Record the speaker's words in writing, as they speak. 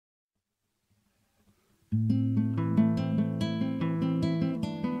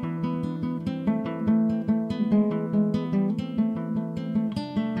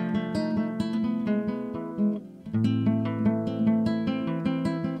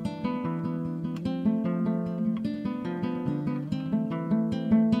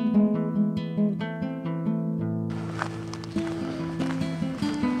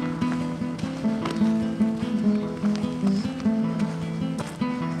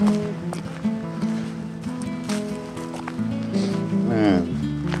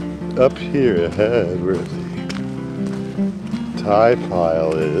Up here ahead where the tie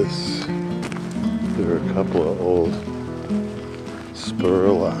pile is, there are a couple of old spur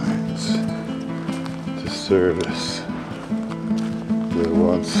lines to service the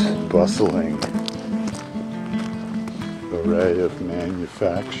once bustling array of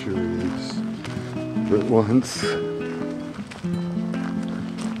manufactories that once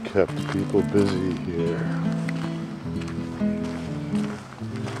kept people busy here.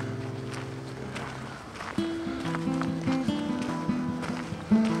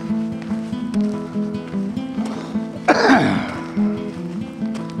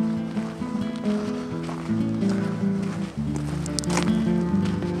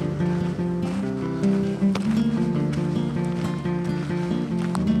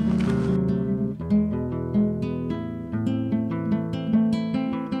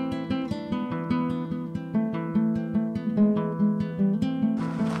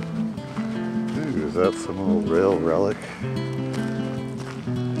 Is that some old rail relic?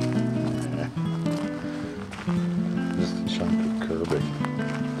 Just a chunk of curbing.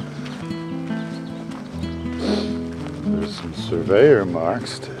 There's some surveyor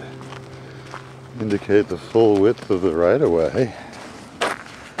marks to indicate the full width of the right-of-way.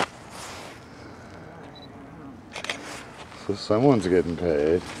 So someone's getting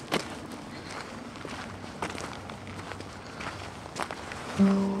paid.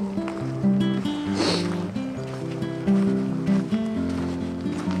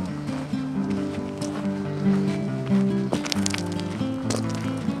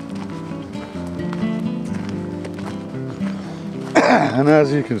 And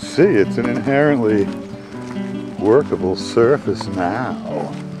as you can see, it's an inherently workable surface now,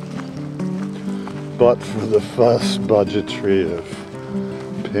 but for the fuss budgetry of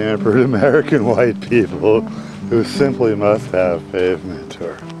pampered American white people who simply must have pavement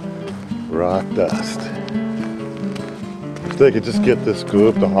or rock dust. If they could just get this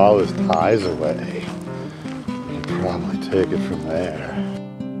group to haul his ties away, you could probably take it from there.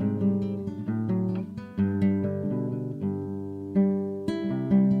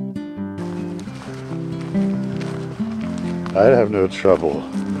 I'd have no trouble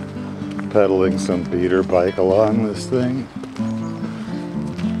pedaling some beater bike along this thing.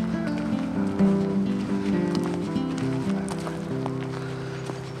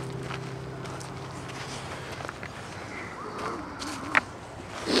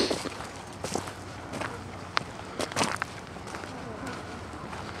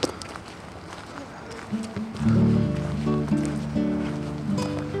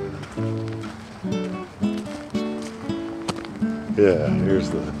 Yeah, here's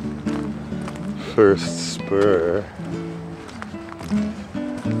the first spur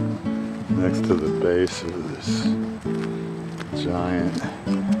next to the base of this giant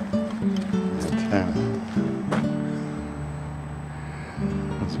antenna.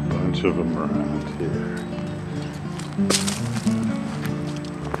 There's a bunch of them around here.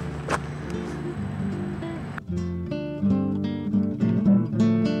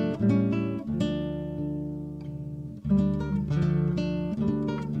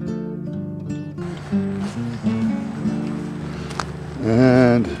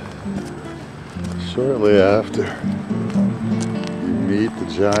 And shortly after you meet the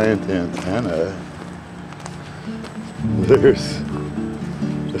giant antenna, there's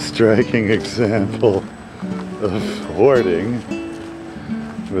a striking example of hoarding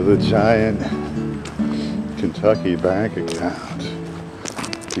with a giant Kentucky bank account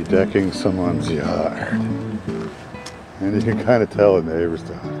bedecking someone's yard. And you can kind of tell the neighbors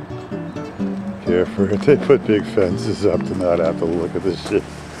don't care for it. They put big fences up to not have to look at this shit.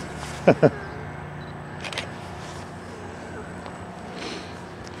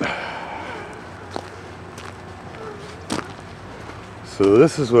 So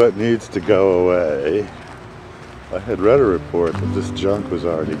this is what needs to go away. I had read a report that this junk was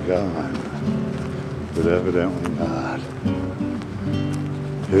already gone, but evidently not.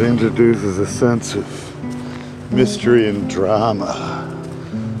 It introduces a sense of mystery and drama.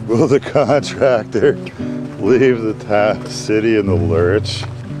 Will the contractor leave the city in the lurch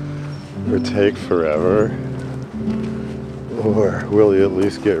or take forever? Or will you at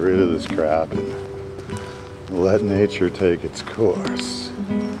least get rid of this crap and let nature take its course?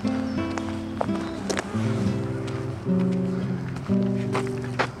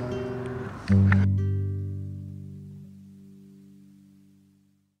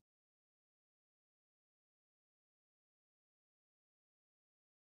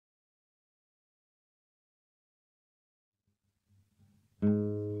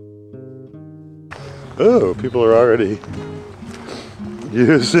 Oh, people are already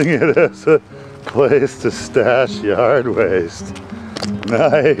using it as a place to stash yard waste.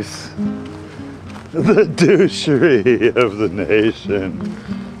 Nice. The douchery of the nation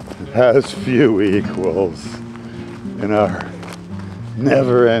has few equals in our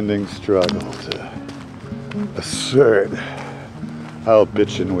never-ending struggle to assert how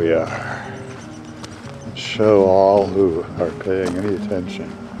bitchin' we are. Show all who are paying any attention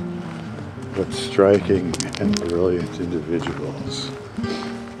what striking and brilliant individuals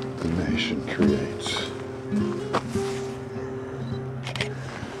the nation creates.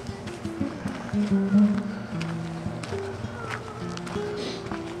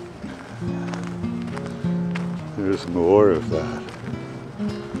 There's more of that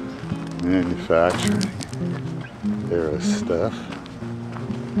manufacturing era stuff.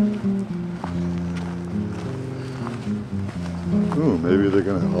 Ooh, maybe they're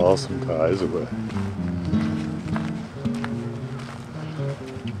gonna haul some ties away.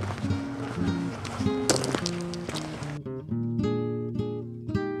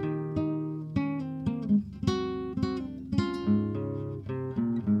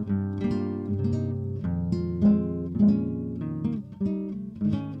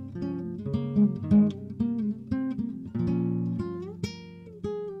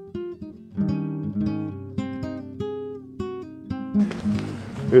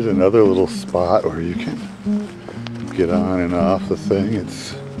 Here's another little spot where you can get on and off the thing.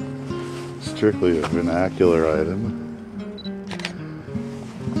 It's strictly a vernacular item.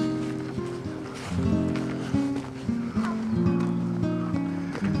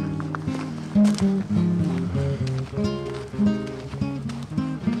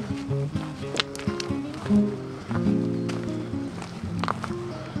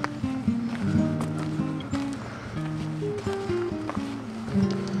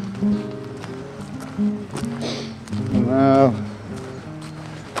 Now,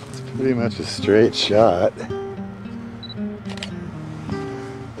 it's pretty much a straight shot to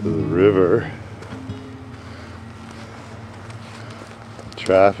the river.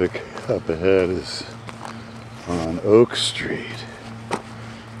 Traffic up ahead is on Oak Street,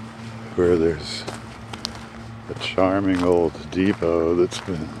 where there's a charming old depot that's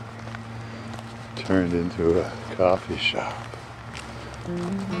been turned into a coffee shop.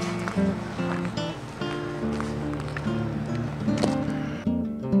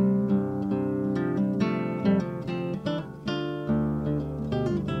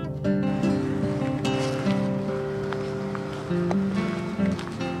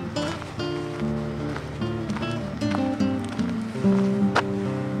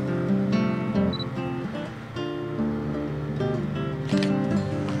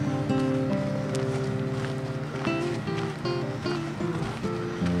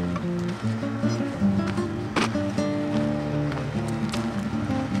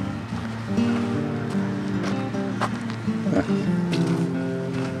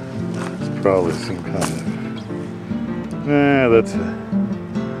 Probably some kind of, that's a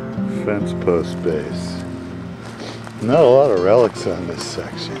fence post base. Not a lot of relics on this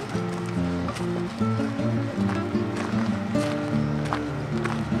section.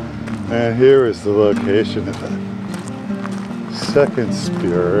 And here is the location of a second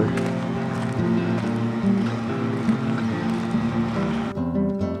spur.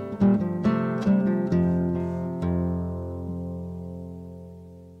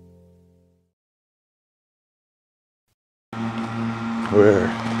 Where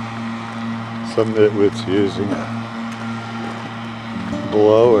some nitwit's using a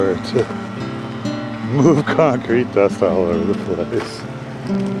blower to move concrete dust all over the place.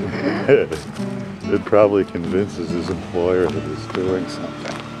 It probably convinces his employer that he's doing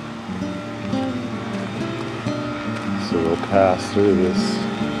something. So we'll pass through this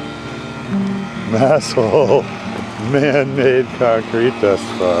masshole man-made concrete dust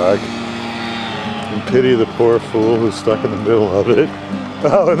fog and pity the poor fool who's stuck in the middle of it.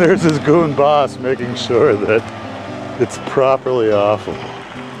 Oh, and there's his goon boss making sure that it's properly awful.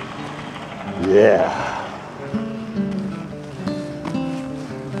 Yeah.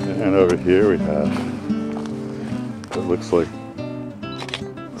 And over here we have what looks like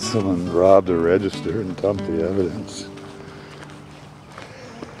Someone robbed a register and dumped the evidence.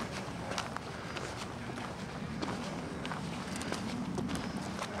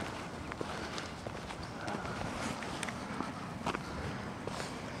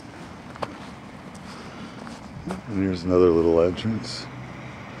 And here's another little entrance.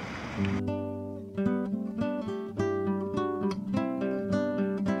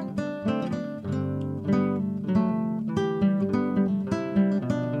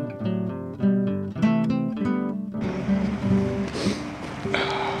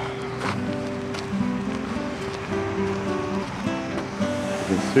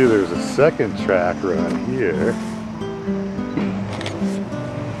 You can see there's a second track run here.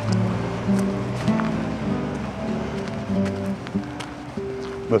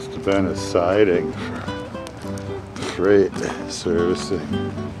 Must have been a siding for freight servicing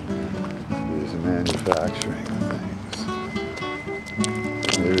these manufacturing things.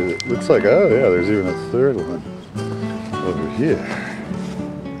 Maybe it looks like, oh yeah, there's even a third one over here.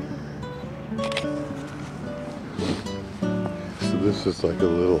 So this is like a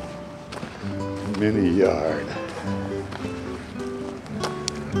little mini yard.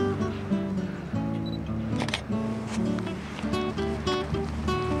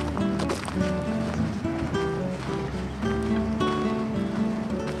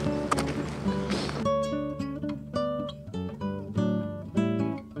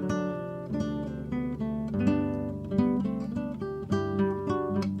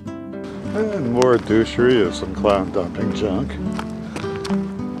 And more douchery of some clown dumping junk.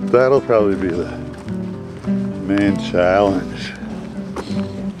 That'll probably be the main challenge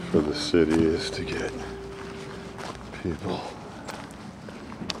for the city, is to get people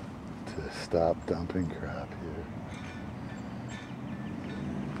to stop dumping crap here.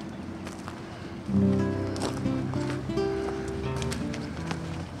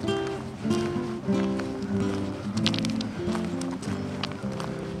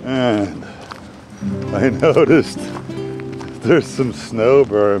 And I noticed there's some snow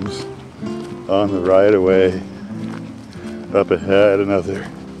berms on the right-of-way up ahead. Another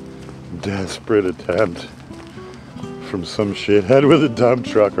desperate attempt from some shithead with a dump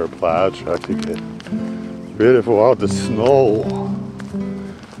truck or plow truck to get rid of all the snow.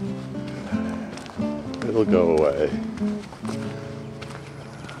 It'll go away.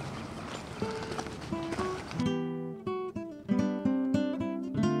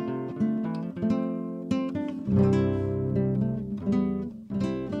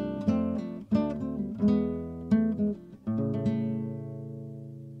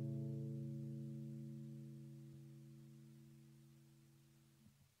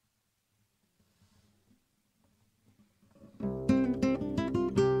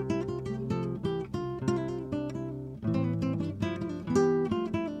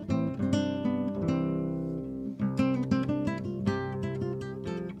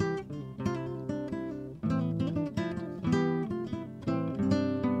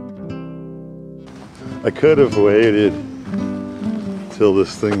 I could have waited till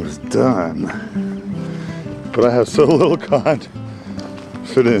this thing was done, but I have so little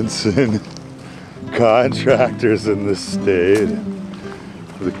confidence in contractors in this state,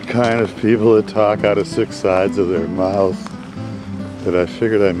 the kind of people that talk out of 6 sides of their mouth, that I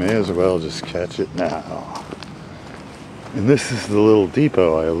figured I may as well just catch it now. And this is the little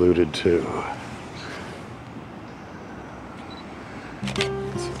depot I alluded to.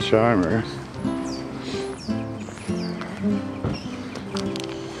 It's a charmer.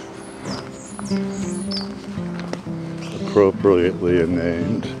 Appropriately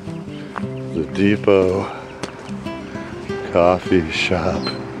named the Depot Coffee Shop,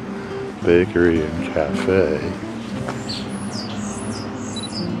 Bakery and Cafe.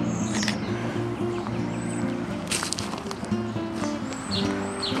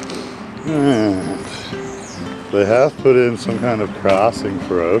 And they have put in some kind of crossing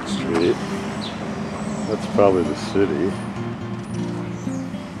for Oak Street. That's probably the city.